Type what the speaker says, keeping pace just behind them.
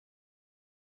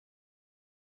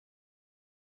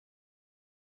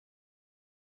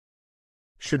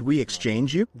Should we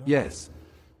exchange you? Yes.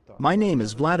 My name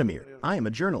is Vladimir. I am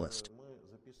a journalist.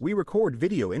 We record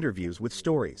video interviews with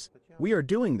stories. We are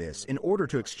doing this in order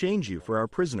to exchange you for our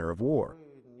prisoner of war.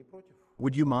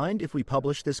 Would you mind if we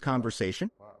publish this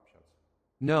conversation?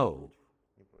 No.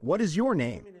 What is your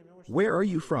name? Where are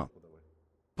you from?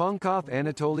 Pankov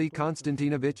Anatoly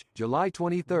Konstantinovich, July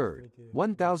 23,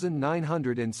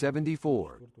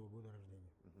 1974.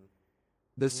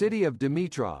 The city of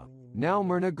Dmitrov, now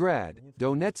Myrnograd,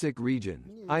 Donetsk region.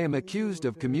 I am accused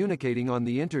of communicating on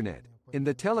the internet, in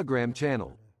the Telegram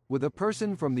channel, with a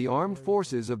person from the armed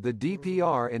forces of the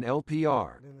DPR and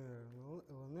LPR.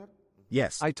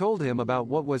 Yes. I told him about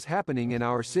what was happening in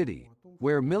our city,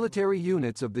 where military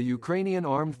units of the Ukrainian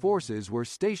armed forces were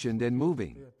stationed and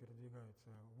moving.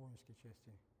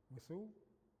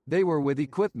 They were with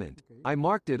equipment. I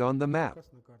marked it on the map.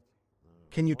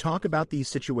 Can you talk about these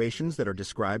situations that are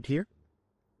described here?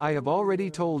 I have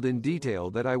already told in detail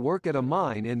that I work at a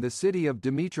mine in the city of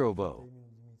Dmitrovo.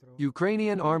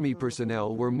 Ukrainian army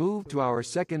personnel were moved to our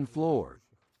second floor.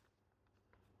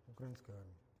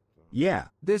 Yeah.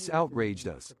 This outraged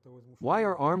us. Why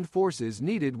are armed forces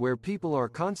needed where people are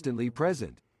constantly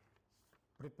present?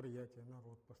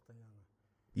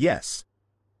 Yes.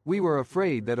 We were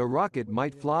afraid that a rocket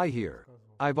might fly here.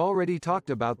 I've already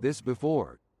talked about this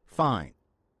before. Fine.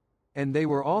 And they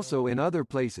were also in other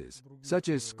places, such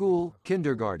as school,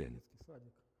 kindergarten.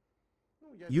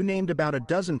 You named about a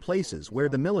dozen places where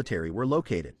the military were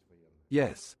located.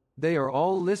 Yes, they are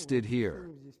all listed here.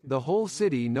 The whole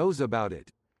city knows about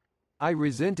it. I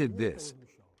resented this.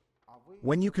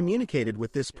 When you communicated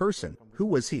with this person, who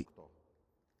was he?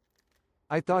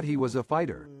 I thought he was a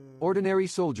fighter, ordinary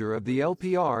soldier of the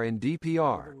LPR and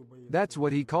DPR. That's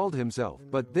what he called himself.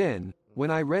 But then, when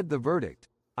I read the verdict,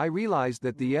 I realized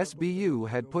that the SBU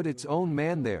had put its own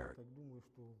man there.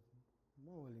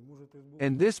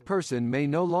 And this person may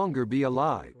no longer be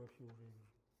alive.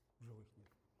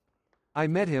 I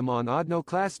met him on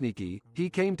Odnoklasniki, he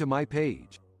came to my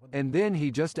page. And then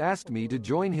he just asked me to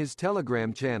join his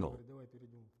Telegram channel.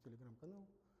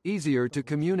 Easier to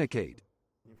communicate.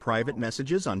 Private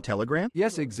messages on Telegram?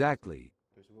 Yes, exactly.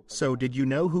 So did you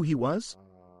know who he was?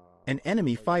 An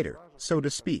enemy fighter, so to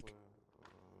speak.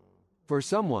 For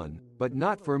someone, but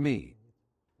not for me.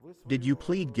 Did you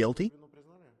plead guilty?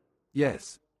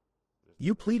 Yes.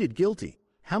 You pleaded guilty.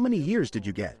 How many years did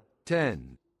you get?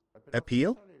 10.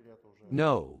 Appeal?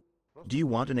 No. Do you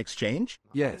want an exchange?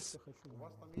 Yes.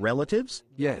 Relatives?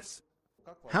 Yes.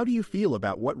 How do you feel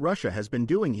about what Russia has been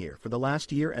doing here for the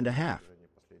last year and a half?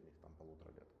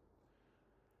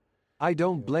 I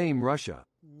don't blame Russia.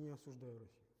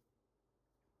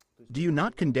 Do you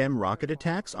not condemn rocket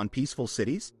attacks on peaceful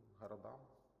cities?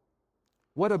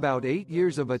 What about 8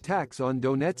 years of attacks on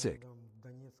Donetsk?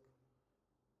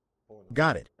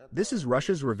 Got it. This is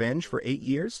Russia's revenge for 8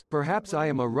 years? Perhaps I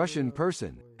am a Russian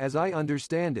person, as I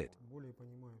understand it.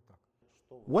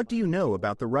 What do you know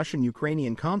about the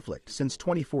Russian-Ukrainian conflict since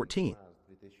 2014?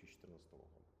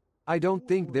 I don't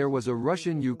think there was a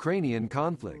Russian-Ukrainian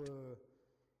conflict.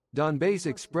 Donbass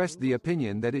expressed the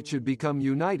opinion that it should become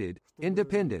united,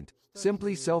 independent,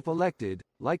 simply self-elected,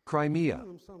 like Crimea.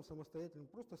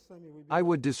 I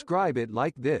would describe it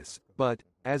like this, but,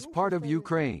 as part of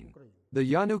Ukraine, the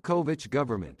Yanukovych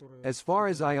government, as far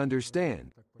as I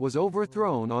understand, was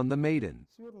overthrown on the Maidan.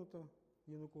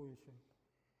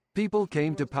 People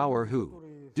came to power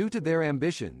who, due to their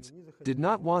ambitions, did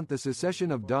not want the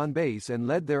secession of Donbass and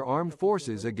led their armed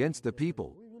forces against the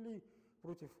people.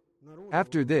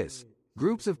 After this,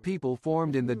 groups of people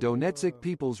formed in the Donetsk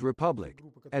People's Republic,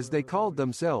 as they called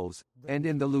themselves, and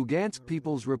in the Lugansk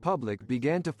People's Republic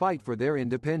began to fight for their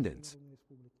independence.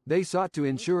 They sought to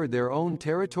ensure their own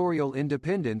territorial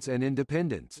independence and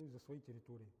independence.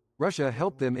 Russia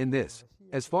helped them in this.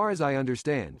 As far as I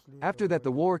understand, after that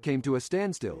the war came to a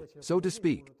standstill, so to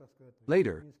speak.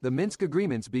 Later, the Minsk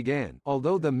agreements began.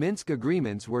 Although the Minsk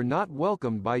agreements were not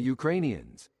welcomed by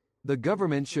Ukrainians, the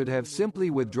government should have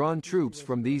simply withdrawn troops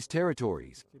from these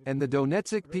territories, and the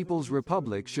Donetsk People's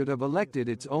Republic should have elected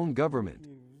its own government.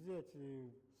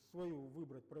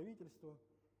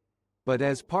 But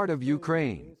as part of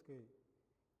Ukraine.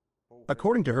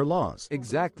 According to her laws.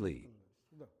 Exactly.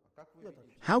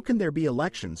 How can there be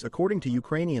elections according to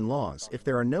Ukrainian laws if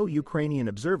there are no Ukrainian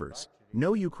observers,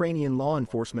 no Ukrainian law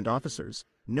enforcement officers,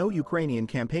 no Ukrainian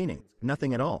campaigning,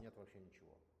 nothing at all?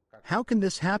 How can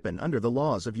this happen under the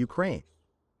laws of Ukraine?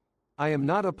 I am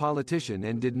not a politician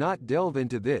and did not delve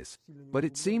into this, but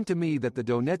it seemed to me that the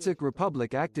Donetsk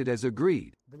Republic acted as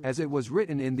agreed, as it was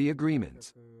written in the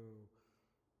agreements.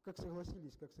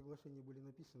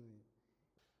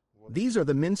 These are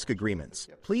the Minsk agreements.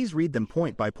 Please read them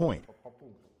point by point.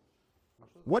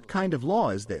 What kind of law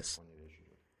is this?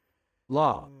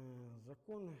 Law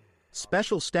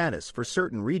Special status for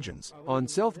certain regions. on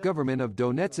self-government of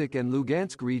Donetsk and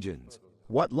Lugansk regions.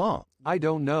 What law? I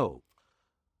don't know.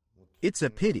 It's a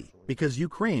pity, because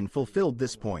Ukraine fulfilled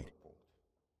this point.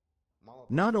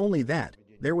 Not only that,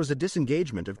 there was a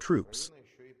disengagement of troops.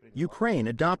 Ukraine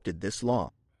adopted this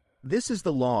law. This is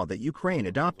the law that Ukraine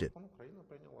adopted.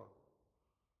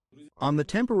 On the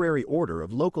temporary order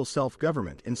of local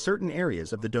self-government in certain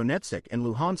areas of the Donetsk and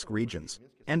Luhansk regions,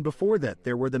 and before that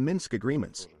there were the Minsk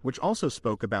agreements, which also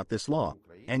spoke about this law,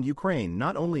 and Ukraine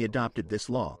not only adopted this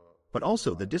law, but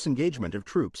also the disengagement of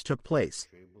troops took place.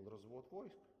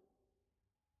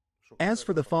 As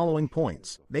for the following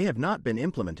points, they have not been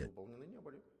implemented.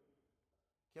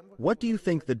 What do you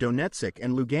think the Donetsk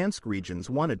and Lugansk regions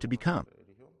wanted to become?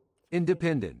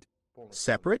 Independent.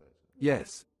 Separate?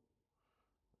 Yes.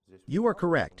 You are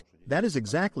correct. That is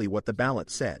exactly what the ballot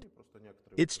said.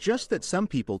 It's just that some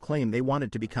people claim they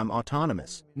wanted to become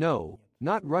autonomous. No,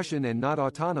 not Russian and not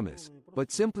autonomous,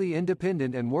 but simply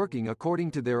independent and working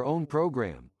according to their own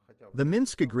program. The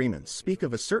Minsk agreements speak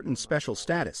of a certain special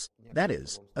status, that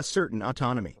is, a certain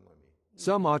autonomy.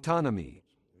 Some autonomy.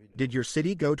 Did your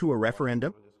city go to a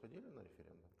referendum?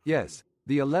 Yes,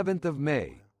 the 11th of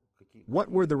May.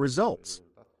 What were the results?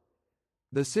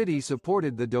 The city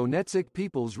supported the Donetsk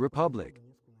People's Republic.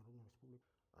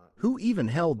 Who even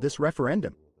held this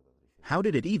referendum? How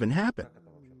did it even happen?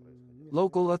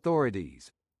 Local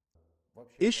authorities.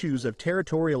 Issues of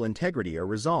territorial integrity are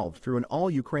resolved through an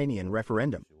all-Ukrainian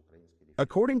referendum.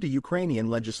 According to Ukrainian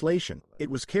legislation, it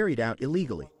was carried out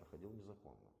illegally.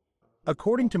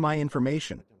 According to my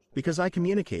information, because I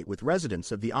communicate with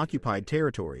residents of the occupied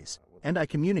territories, and I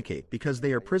communicate because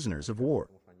they are prisoners of war.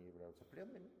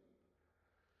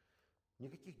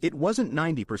 It wasn't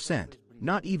 90%,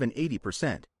 not even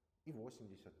 80%.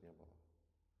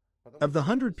 Of the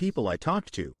 100 people I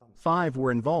talked to, 5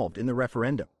 were involved in the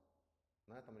referendum.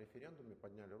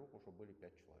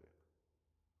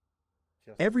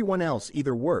 Everyone else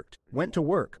either worked, went to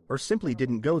work, or simply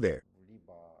didn't go there.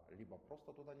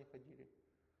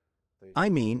 I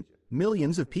mean,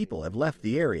 millions of people have left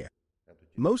the area.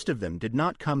 Most of them did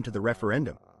not come to the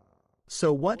referendum.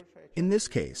 So what, in this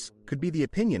case, could be the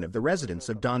opinion of the residents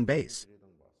of Donbass?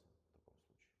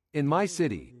 In my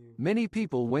city, many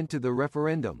people went to the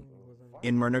referendum.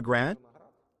 In Myrnograd?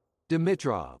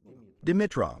 Dimitrov.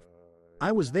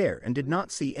 I was there and did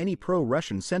not see any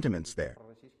pro-Russian sentiments there.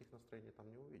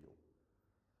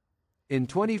 In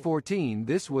 2014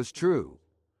 this was true.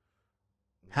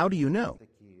 How do you know?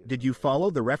 Did you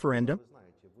follow the referendum?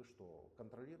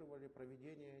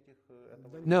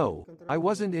 No, I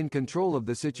wasn't in control of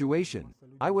the situation.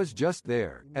 I was just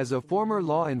there, as a former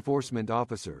law enforcement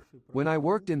officer. When I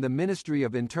worked in the Ministry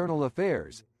of Internal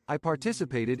Affairs, I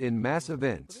participated in mass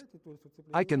events.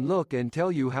 I can look and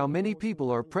tell you how many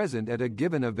people are present at a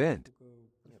given event.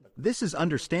 This is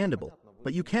understandable,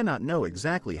 but you cannot know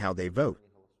exactly how they vote.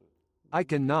 I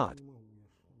cannot.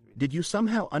 Did you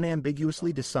somehow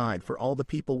unambiguously decide for all the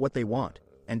people what they want,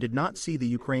 and did not see the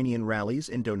Ukrainian rallies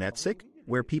in Donetsk,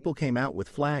 where people came out with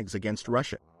flags against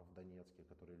Russia?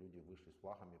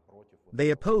 They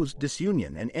opposed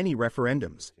disunion and any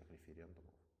referendums.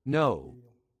 No.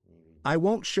 I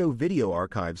won't show video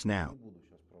archives now.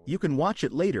 You can watch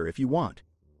it later if you want.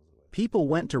 People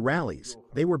went to rallies,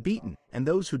 they were beaten, and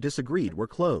those who disagreed were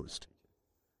closed.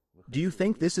 Do you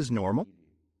think this is normal?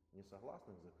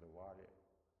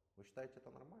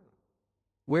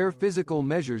 Where physical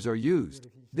measures are used,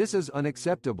 this is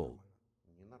unacceptable.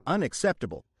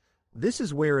 Unacceptable. This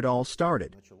is where it all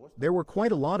started. There were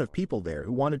quite a lot of people there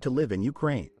who wanted to live in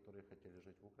Ukraine.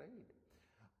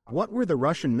 What were the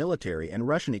Russian military and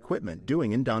Russian equipment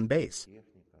doing in Donbass?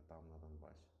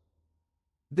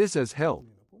 This has helped.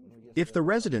 If the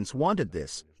residents wanted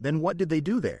this, then what did they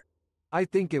do there? I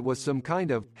think it was some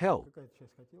kind of help.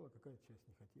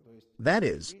 That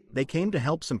is, they came to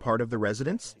help some part of the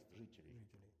residents?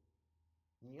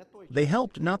 They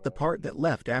helped not the part that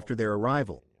left after their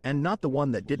arrival, and not the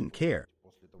one that didn't care,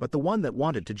 but the one that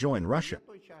wanted to join Russia.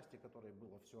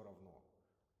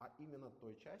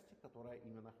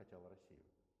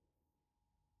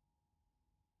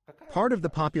 Part of the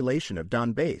population of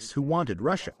Donbass who wanted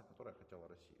Russia.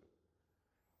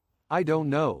 I don't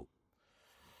know.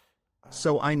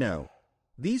 So I know.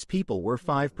 These people were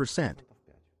 5%.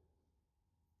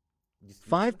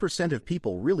 5% of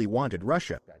people really wanted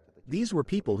Russia. These were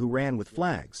people who ran with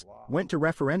flags, went to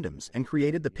referendums, and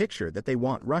created the picture that they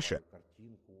want Russia.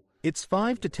 It's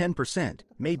 5 to 10%,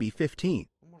 maybe 15.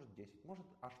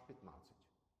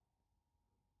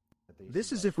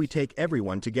 This is if we take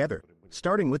everyone together,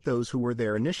 starting with those who were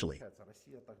there initially.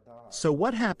 So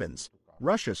what happens?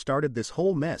 Russia started this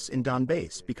whole mess in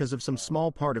Donbass because of some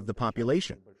small part of the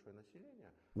population.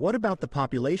 What about the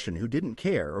population who didn't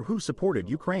care or who supported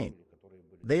Ukraine?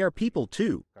 They are people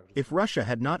too. If Russia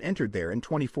had not entered there in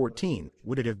 2014,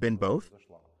 would it have been both?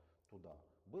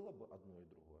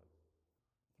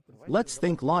 Let's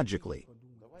think logically.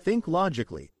 Think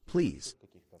logically, please.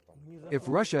 If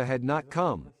Russia had not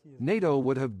come, NATO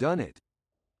would have done it.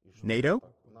 NATO?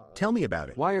 Tell me about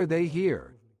it. Why are they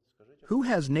here? Who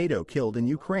has NATO killed in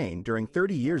Ukraine during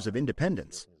 30 years of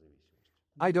independence?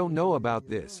 I don't know about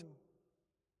this.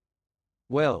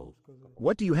 Well,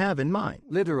 what do you have in mind?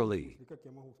 Literally.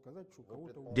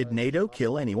 Did NATO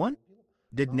kill anyone?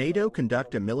 Did NATO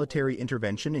conduct a military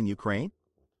intervention in Ukraine?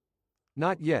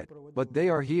 Not yet, but they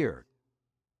are here.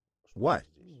 What?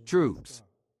 Troops.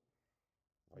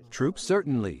 Troops?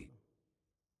 Certainly.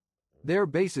 Their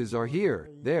bases are here,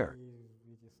 there.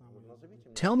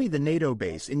 Tell me the NATO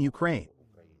base in Ukraine.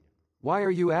 Why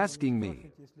are you asking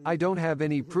me? I don't have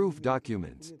any proof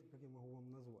documents.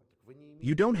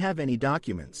 You don't have any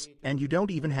documents, and you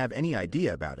don't even have any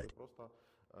idea about it.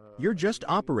 You're just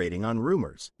operating on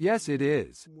rumors. Yes, it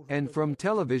is. And from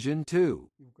television too.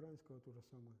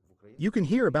 You can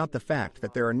hear about the fact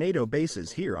that there are NATO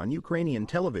bases here on Ukrainian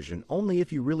television only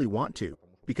if you really want to,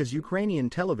 because Ukrainian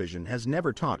television has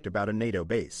never talked about a NATO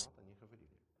base.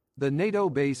 The NATO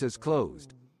base is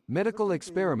closed. Medical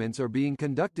experiments are being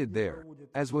conducted there,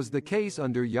 as was the case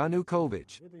under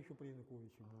Yanukovych.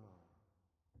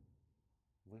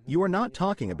 You are not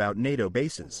talking about NATO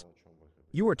bases.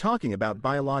 You are talking about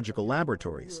biological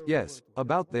laboratories. Yes,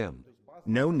 about them.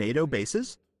 No NATO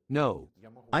bases? No.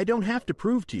 I don't have to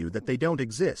prove to you that they don't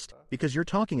exist, because you're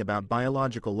talking about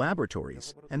biological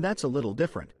laboratories, and that's a little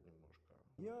different.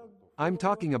 I'm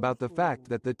talking about the fact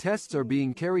that the tests are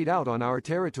being carried out on our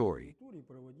territory.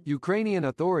 Ukrainian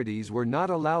authorities were not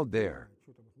allowed there.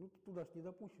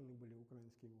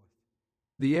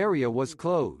 The area was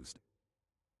closed.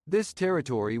 This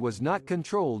territory was not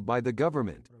controlled by the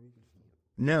government.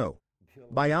 No.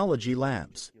 Biology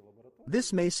labs.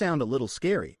 This may sound a little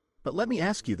scary, but let me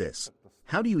ask you this.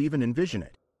 How do you even envision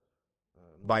it?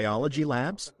 Biology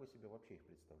labs?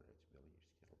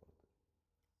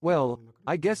 Well,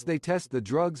 I guess they test the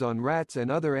drugs on rats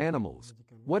and other animals.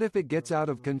 What if it gets out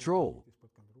of control?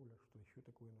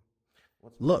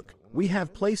 Look, we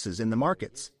have places in the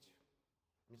markets.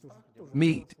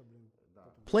 Meat.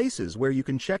 Places where you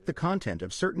can check the content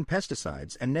of certain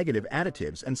pesticides and negative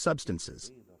additives and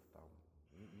substances.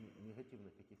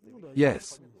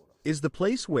 Yes. Is the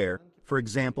place where, for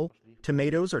example,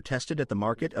 tomatoes are tested at the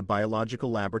market a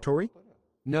biological laboratory?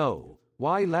 No.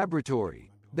 Why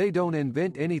laboratory? They don't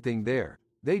invent anything there.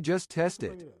 They just test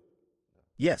it.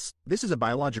 Yes, this is a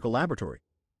biological laboratory.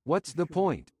 What's the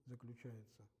point?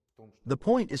 The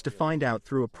point is to find out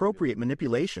through appropriate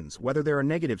manipulations whether there are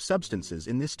negative substances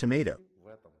in this tomato.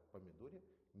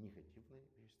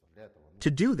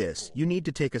 To do this, you need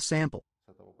to take a sample.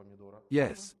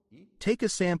 Yes. Take a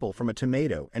sample from a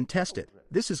tomato and test it.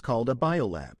 This is called a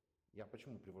biolab.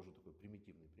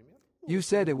 You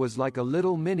said it was like a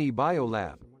little mini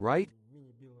biolab, right?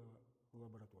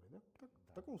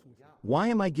 Why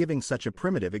am I giving such a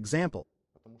primitive example?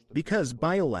 Because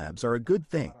biolabs are a good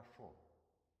thing.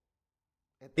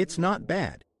 It's not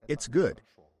bad, it's good.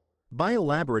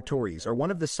 Biolaboratories are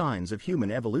one of the signs of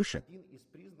human evolution.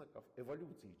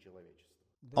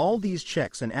 All these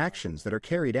checks and actions that are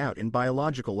carried out in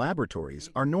biological laboratories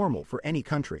are normal for any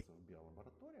country.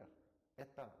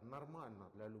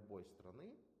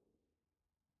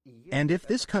 And if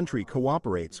this country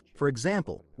cooperates, for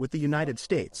example, with the United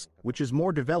States, which is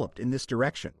more developed in this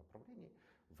direction,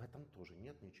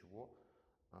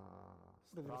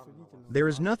 there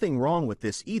is nothing wrong with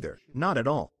this either, not at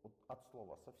all.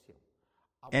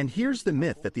 And here's the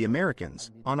myth that the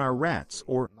Americans, on our rats,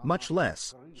 or much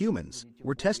less, humans,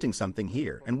 were testing something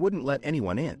here and wouldn't let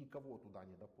anyone in.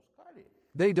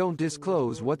 They don't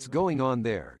disclose what's going on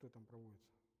there.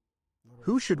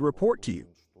 Who should report to you?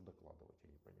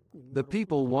 The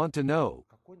people want to know.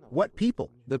 What people?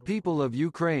 The people of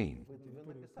Ukraine.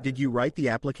 Did you write the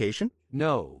application?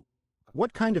 No.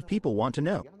 What kind of people want to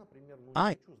know?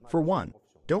 I, for one,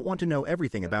 don't want to know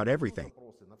everything about everything.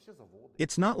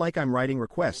 It's not like I'm writing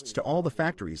requests to all the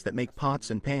factories that make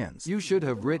pots and pans. You should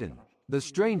have written. The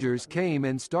strangers came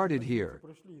and started here.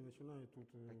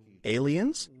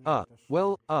 Aliens?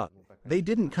 They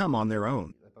didn't come on their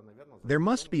own. There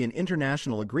must be an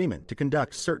international agreement to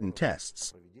conduct certain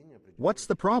tests. What's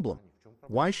the problem?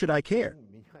 Why should I care?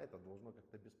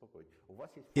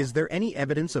 Is there any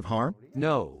evidence of harm?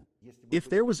 No. If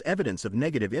there was evidence of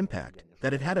negative impact,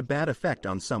 that it had a bad effect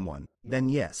on someone, then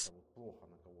yes.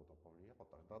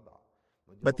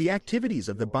 But the activities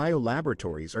of the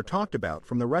biolaboratories are talked about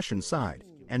from the Russian side,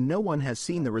 and no one has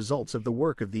seen the results of the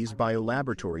work of these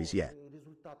biolaboratories yet.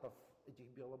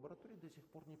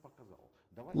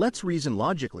 Let's reason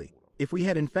logically. If we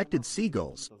had infected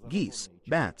seagulls, geese,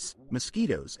 bats,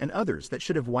 mosquitoes, and others that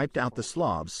should have wiped out the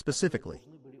Slavs specifically.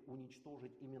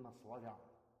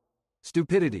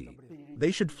 Stupidity.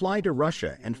 They should fly to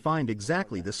Russia and find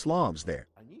exactly the Slavs there.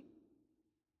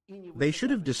 They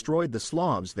should have destroyed the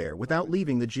Slavs there without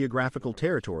leaving the geographical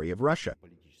territory of Russia.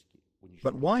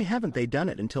 But why haven't they done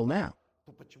it until now?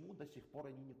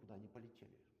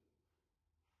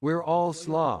 We're all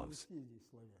Slavs.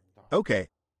 Okay.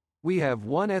 We have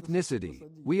one ethnicity.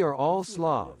 We are all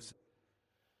Slavs.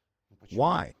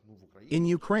 Why? In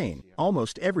Ukraine,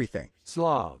 almost everything.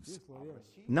 Slavs.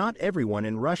 Not everyone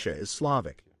in Russia is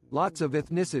Slavic. Lots of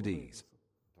ethnicities.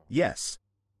 Yes.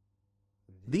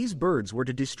 These birds were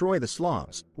to destroy the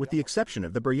Slavs, with the exception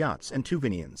of the Buryats and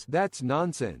Tuvinians. That's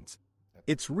nonsense.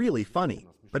 It's really funny,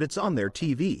 but it's on their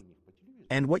TV.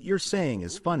 And what you're saying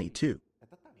is funny too.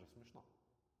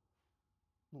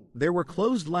 There were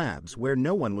closed labs where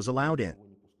no one was allowed in.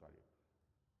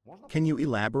 Can you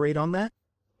elaborate on that?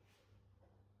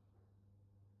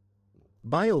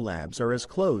 Biolabs are as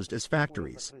closed as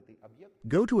factories.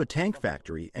 Go to a tank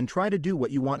factory and try to do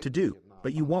what you want to do,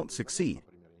 but you won't succeed.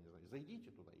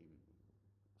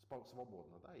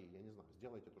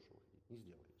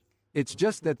 It's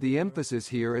just that the emphasis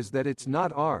here is that it's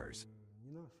not ours.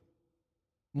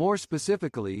 More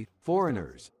specifically,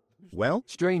 foreigners. Well,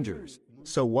 Strangers.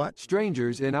 so what?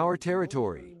 Strangers in our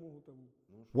territory.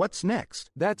 What's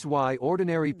next? That's why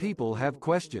ordinary people have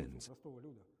questions.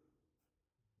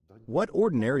 What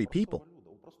ordinary people?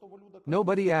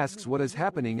 Nobody asks what is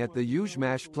happening at the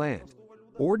Yuzhmash plant.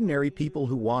 Ordinary people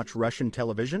who watch Russian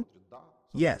television?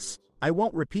 Yes, I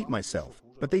won't repeat myself,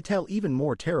 but they tell even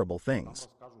more terrible things.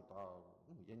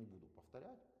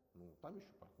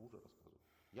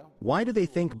 Why do they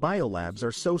think biolabs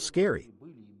are so scary?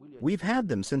 We've had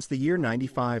them since the year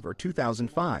 95 or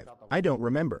 2005, I don't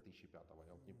remember.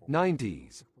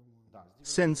 90s.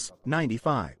 Since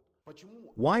 95.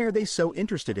 Why are they so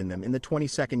interested in them in the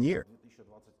 22nd year?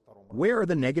 Where are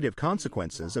the negative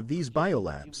consequences of these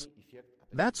biolabs?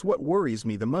 That's what worries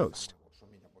me the most.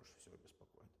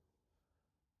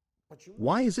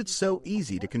 Why is it so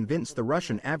easy to convince the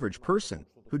Russian average person,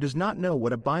 who does not know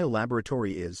what a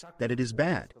biolaboratory is, that it is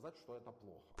bad?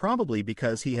 Probably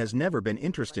because he has never been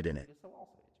interested in it.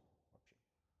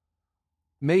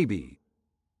 Maybe.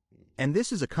 And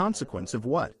this is a consequence of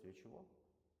what?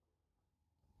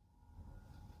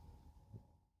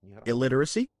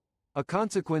 Illiteracy? A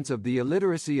consequence of the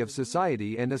illiteracy of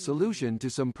society and a solution to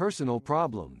some personal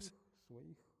problems.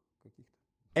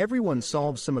 Everyone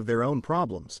solves some of their own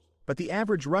problems, but the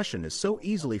average Russian is so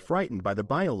easily frightened by the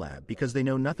biolab because they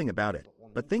know nothing about it,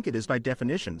 but think it is by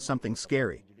definition something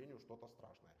scary.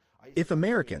 If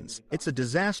Americans, it's a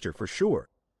disaster for sure.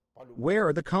 Where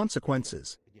are the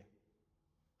consequences?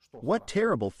 What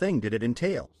terrible thing did it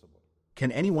entail?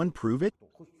 Can anyone prove it?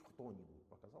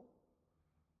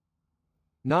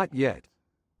 Not yet.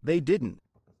 They didn't.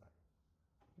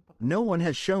 No one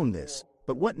has shown this,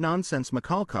 but what nonsense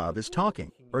Mikhalkov is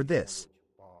talking, or this.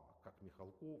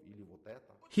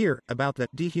 Here, about the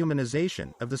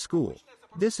dehumanization of the school.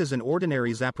 This is an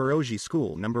ordinary Zaporozhye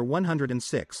school number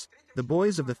 106. The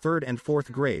boys of the 3rd and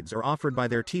 4th grades are offered by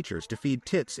their teachers to feed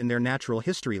tits in their natural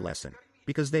history lesson,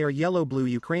 because they are yellow-blue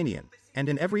Ukrainian, and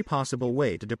in every possible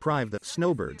way to deprive the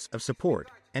snowbirds of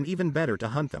support, and even better to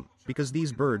hunt them, because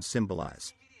these birds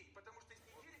symbolize.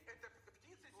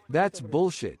 That's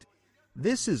bullshit.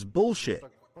 This is bullshit.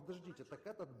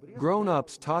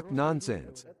 Grown-ups talk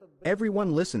nonsense.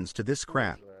 Everyone listens to this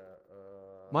crap.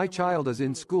 My child is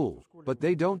in school, but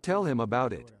they don't tell him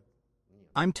about it.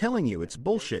 I'm telling you it's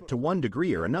bullshit to one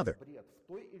degree or another.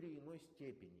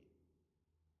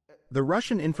 The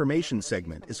Russian information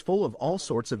segment is full of all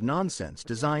sorts of nonsense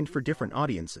designed for different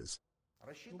audiences.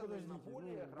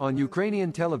 On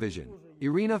Ukrainian television,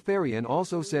 Irina Farian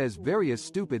also says various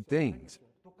stupid things.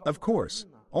 Of course,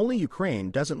 only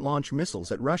Ukraine doesn't launch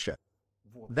missiles at Russia.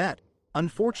 That,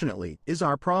 unfortunately, is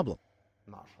our problem.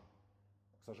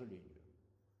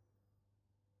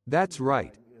 That's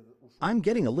right. I'm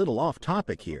getting a little off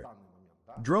topic here.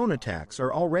 Drone attacks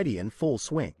are already in full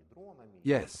swing.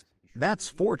 Yes. That's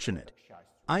fortunate.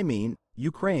 I mean,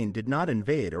 Ukraine did not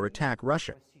invade or attack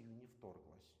Russia.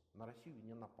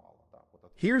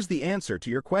 Here's the answer to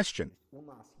your question.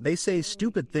 They say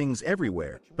stupid things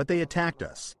everywhere, but they attacked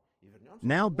us.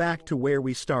 Now back to where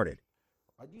we started.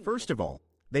 First of all,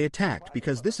 they attacked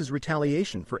because this is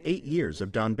retaliation for 8 years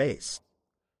of Donbass.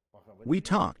 We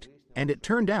talked, and it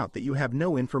turned out that you have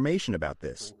no information about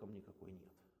this.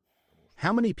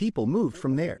 How many people moved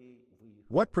from there?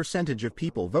 What percentage of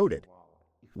people voted?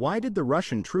 Why did the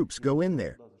Russian troops go in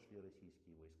there?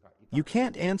 You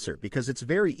can't answer because it's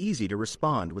very easy to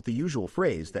respond with the usual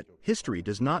phrase that history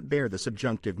does not bear the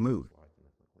subjunctive mood.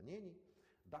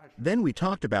 Then we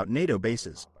talked about NATO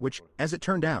bases, which, as it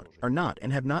turned out, are not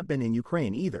and have not been in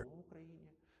Ukraine either.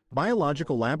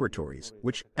 Biological laboratories,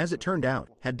 which, as it turned out,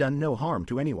 had done no harm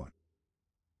to anyone.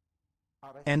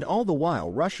 And all the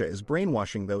while Russia is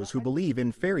brainwashing those who believe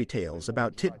in fairy tales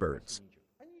about titbirds.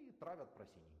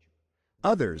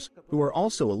 Others, who are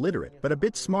also illiterate but a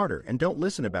bit smarter and don't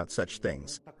listen about such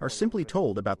things, are simply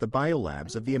told about the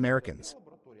biolabs of the Americans.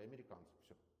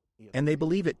 And they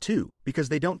believe it too, because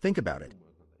they don't think about it.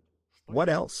 What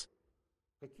else?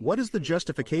 What is the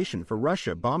justification for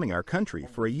Russia bombing our country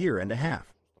for a year and a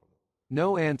half?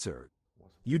 No answer.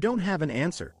 You don't have an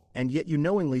answer, and yet you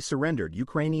knowingly surrendered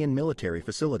Ukrainian military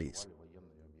facilities.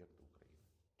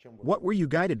 What were you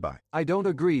guided by? I don't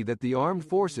agree that the armed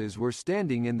forces were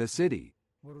standing in the city.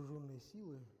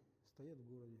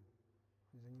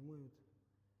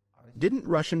 Didn't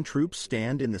Russian troops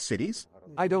stand in the cities?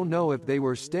 I don't know if they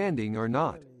were standing or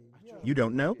not. You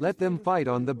don't know? Let them fight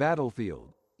on the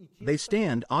battlefield. They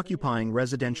stand occupying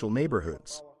residential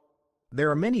neighborhoods.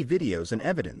 There are many videos and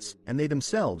evidence, and they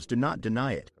themselves do not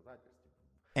deny it.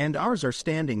 And ours are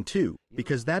standing too,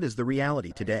 because that is the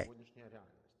reality today.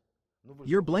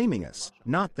 You're blaming us,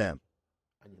 not them.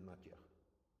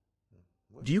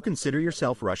 Do you consider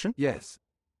yourself Russian? Yes.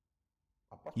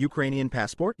 Ukrainian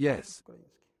passport? Yes.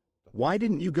 Why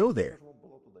didn't you go there?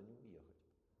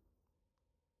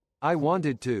 I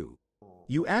wanted to.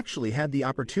 You actually had the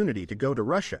opportunity to go to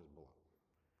Russia.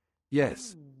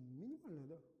 Yes.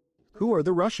 Who are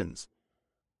the Russians?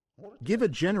 Give a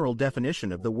general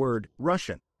definition of the word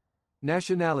Russian.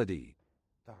 Nationality.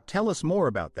 Tell us more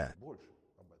about that.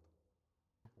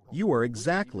 You are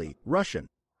exactly Russian.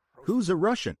 Who's a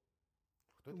Russian?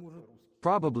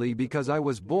 Probably because I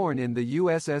was born in the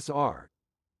USSR.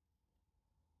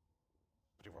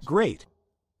 Great.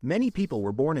 Many people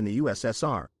were born in the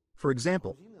USSR. For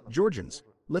example, Georgians,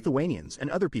 Lithuanians, and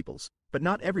other peoples, but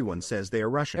not everyone says they are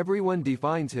Russian. Everyone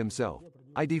defines himself.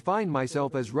 I define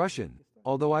myself as Russian,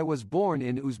 although I was born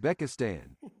in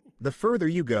Uzbekistan. The further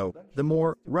you go, the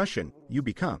more Russian you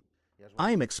become.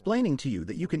 I am explaining to you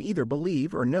that you can either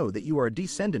believe or know that you are a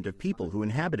descendant of people who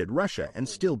inhabited Russia and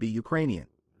still be Ukrainian.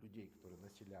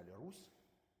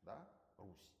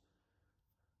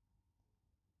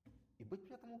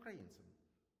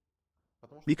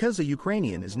 Because a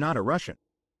Ukrainian is not a Russian.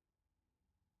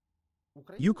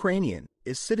 Ukrainian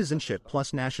is citizenship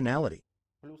plus nationality.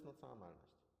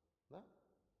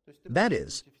 That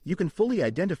is, you can fully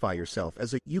identify yourself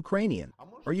as a Ukrainian,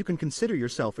 or you can consider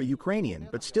yourself a Ukrainian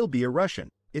but still be a Russian.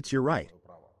 It's your right.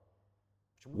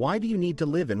 Why do you need to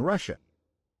live in Russia?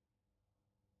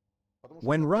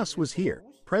 When Rus was here,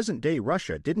 present-day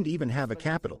Russia didn't even have a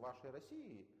capital.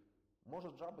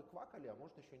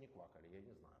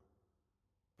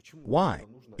 Why?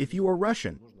 If you are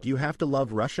Russian, do you have to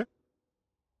love Russia?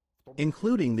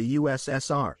 Including the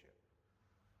USSR.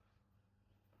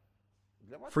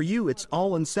 For you, it's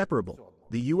all inseparable.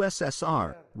 The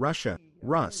USSR, Russia,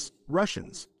 Rus,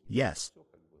 Russians. Yes.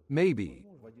 Maybe.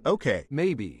 Okay.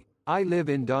 Maybe. I live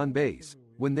in Donbass.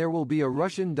 When there will be a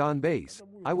Russian Donbass,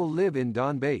 I will live in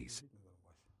Donbass.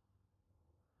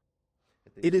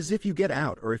 It is if you get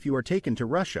out or if you are taken to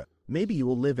Russia, maybe you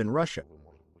will live in Russia.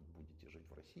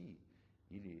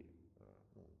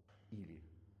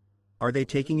 Are they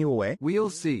taking you away? We'll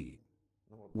see.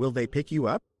 Will they pick you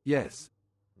up? Yes.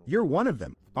 You're one of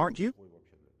them, aren't you?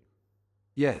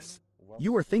 Yes.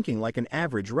 You are thinking like an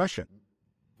average Russian.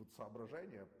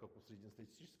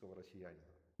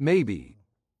 Maybe.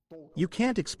 You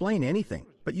can't explain anything,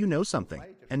 but you know something,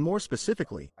 and more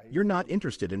specifically, you're not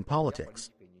interested in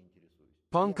politics.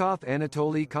 Pankov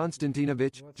Anatoly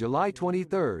Konstantinovich, July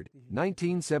 23,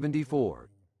 1974.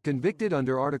 Convicted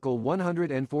under Article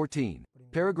 114,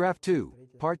 Paragraph 2,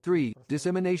 Part 3,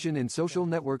 Dissemination in social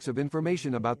networks of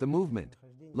information about the movement,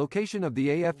 location of the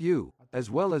AFU, as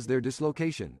well as their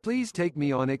dislocation. Please take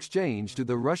me on exchange to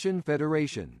the Russian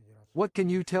Federation. What can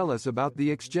you tell us about the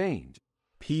exchange?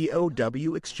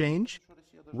 POW exchange?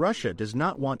 Russia does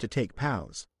not want to take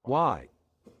POWs. Why?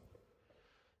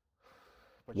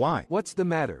 Why? What's the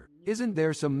matter? Isn't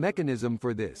there some mechanism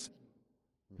for this?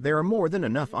 There are more than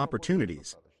enough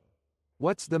opportunities.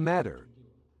 What's the matter?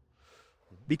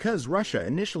 Because Russia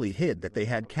initially hid that they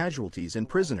had casualties and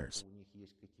prisoners.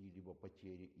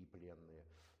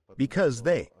 Because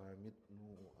they're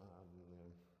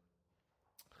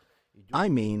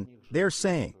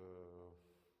saying.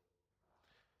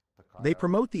 They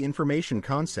promote the information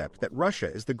concept that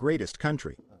Russia is the greatest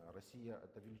country.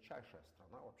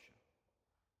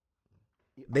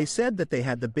 They said that they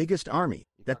had the biggest army,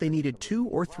 that they needed 2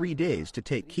 or 3 days to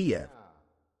take Kiev.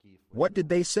 What did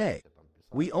they say?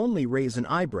 We only raise an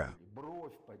eyebrow.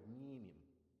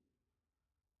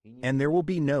 And there will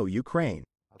be no Ukraine.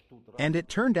 And it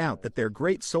turned out that their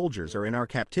great soldiers are in our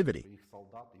captivity.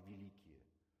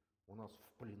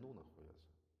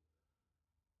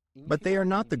 But they are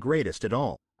not the greatest at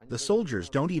all. The soldiers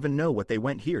don't even know what they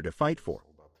went here to fight for.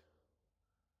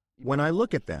 When I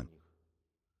look at them,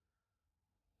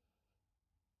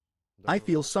 I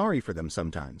feel sorry for them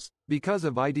sometimes. Because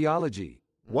of ideology.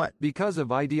 What? Because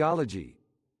of ideology.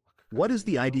 What is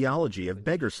the ideology of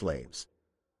beggar slaves?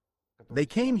 They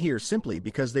came here simply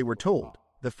because they were told,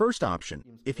 the first option,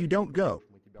 if you don't go,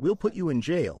 we'll put you in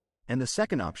jail, and the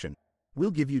second option,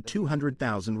 we'll give you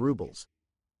 200,000 rubles.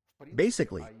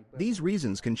 Basically, these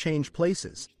reasons can change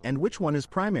places, and which one is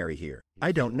primary here,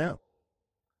 I don't know.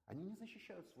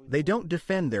 They don't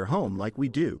defend their home like we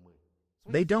do.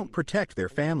 They don't protect their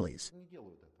families.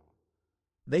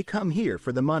 They come here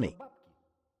for the money.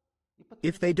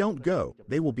 If they don't go,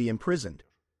 they will be imprisoned.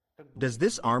 Does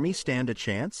this army stand a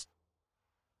chance?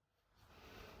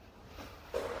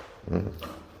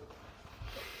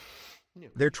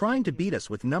 They're trying to beat us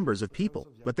with numbers of people,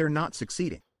 but they're not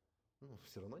succeeding.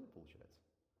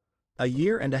 A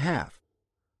year and a half.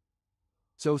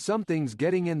 So something's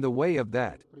getting in the way of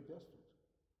that.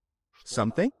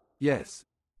 Something? Yes.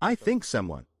 I think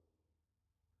someone.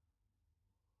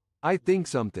 I think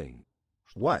something.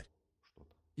 What?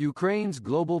 Ukraine's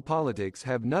global politics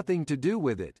have nothing to do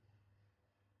with it.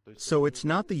 So it's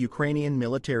not the Ukrainian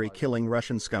military killing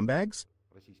Russian scumbags?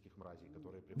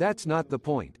 That's not the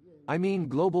point. I mean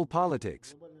global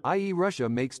politics, i.e. Russia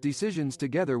makes decisions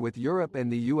together with Europe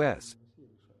and the US.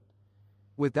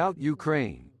 Without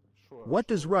Ukraine. What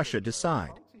does Russia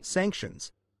decide?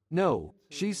 Sanctions? No,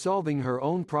 she's solving her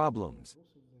own problems.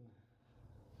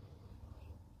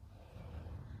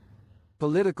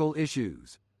 Political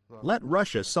issues. Let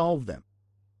Russia solve them.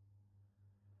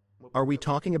 Are we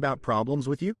talking about problems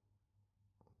with you?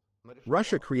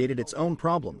 Russia created its own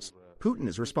problems. Putin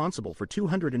is responsible for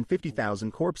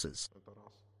 250,000 corpses.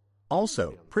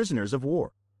 Also, prisoners of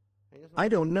war. I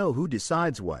don't know who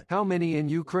decides what. How many in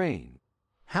Ukraine?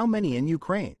 How many in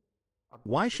Ukraine?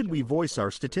 Why should we voice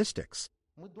our statistics?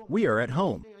 We are at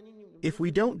home. If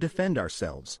we don't defend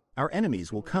ourselves, our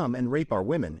enemies will come and rape our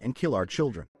women and kill our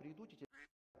children.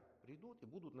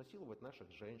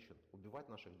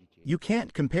 You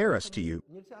can't compare us to you.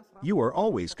 You are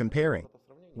always comparing.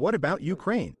 What about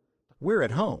Ukraine? We're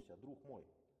at home.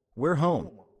 We're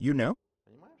home, you know?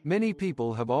 Many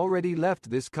people have already left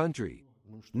this country.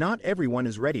 Not everyone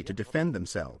is ready to defend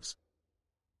themselves.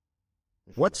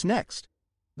 What's next?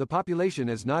 The population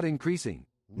is not increasing.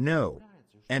 No.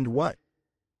 And what?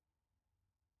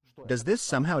 Does this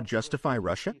somehow justify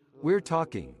Russia? We're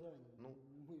talking.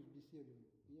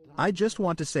 I just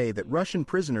want to say that Russian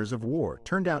prisoners of war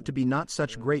turned out to be not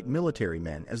such great military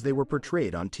men as they were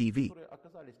portrayed on TV.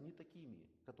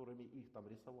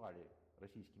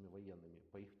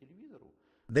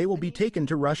 They will be taken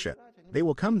to Russia. They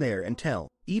will come there and tell,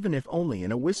 even if only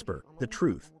in a whisper, the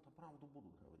truth.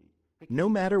 No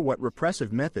matter what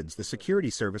repressive methods the security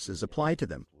services apply to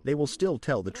them, they will still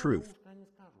tell the truth.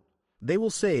 They will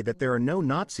say that there are no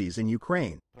Nazis in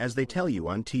Ukraine, as they tell you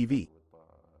on TV.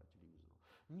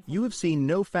 You have seen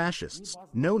no fascists,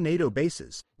 no NATO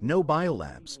bases, no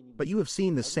biolabs, but you have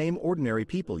seen the same ordinary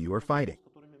people you are fighting.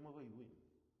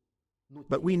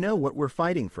 But we know what we're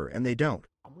fighting for, and they don't.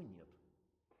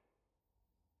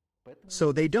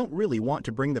 So they don't really want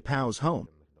to bring the POWs home.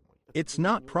 It's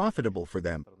not profitable for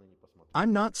them.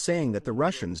 I'm not saying that the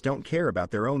Russians don't care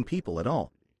about their own people at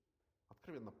all.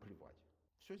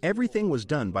 Everything was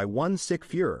done by one sick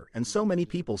Führer, and so many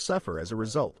people suffer as a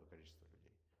result.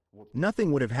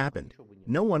 Nothing would have happened.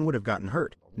 No one would have gotten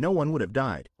hurt. No one would have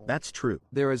died. That's true.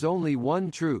 There is only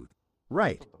one truth.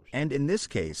 Right. And in this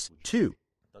case, two.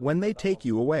 When they take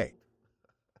you away.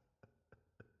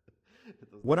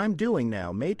 What I'm doing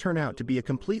now may turn out to be a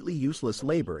completely useless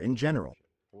labor in general.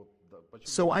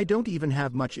 So I don't even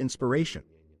have much inspiration.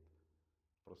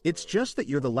 It's just that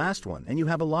you're the last one and you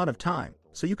have a lot of time,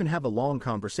 so you can have a long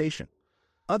conversation.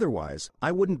 Otherwise,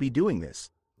 I wouldn't be doing this.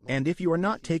 And if you are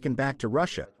not taken back to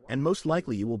Russia, and most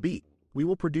likely you will be, we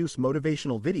will produce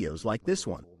motivational videos like this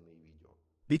one.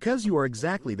 Because you are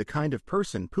exactly the kind of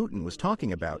person Putin was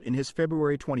talking about in his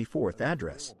February 24th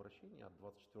address.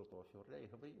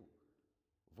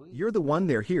 You're the one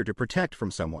they're here to protect from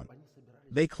someone.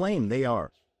 They claim they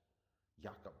are.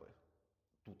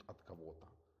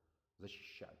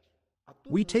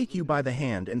 We take you by the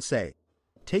hand and say,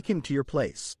 take him to your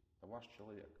place.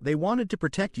 They wanted to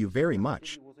protect you very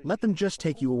much. Let them just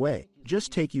take you away.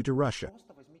 Just take you to Russia.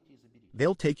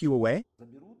 They'll take you away?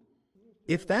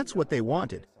 If that's what they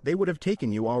wanted, they would have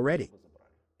taken you already.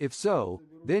 If so,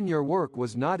 then your work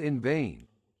was not in vain.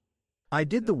 I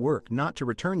did the work not to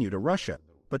return you to Russia,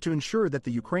 but to ensure that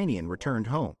the Ukrainian returned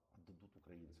home.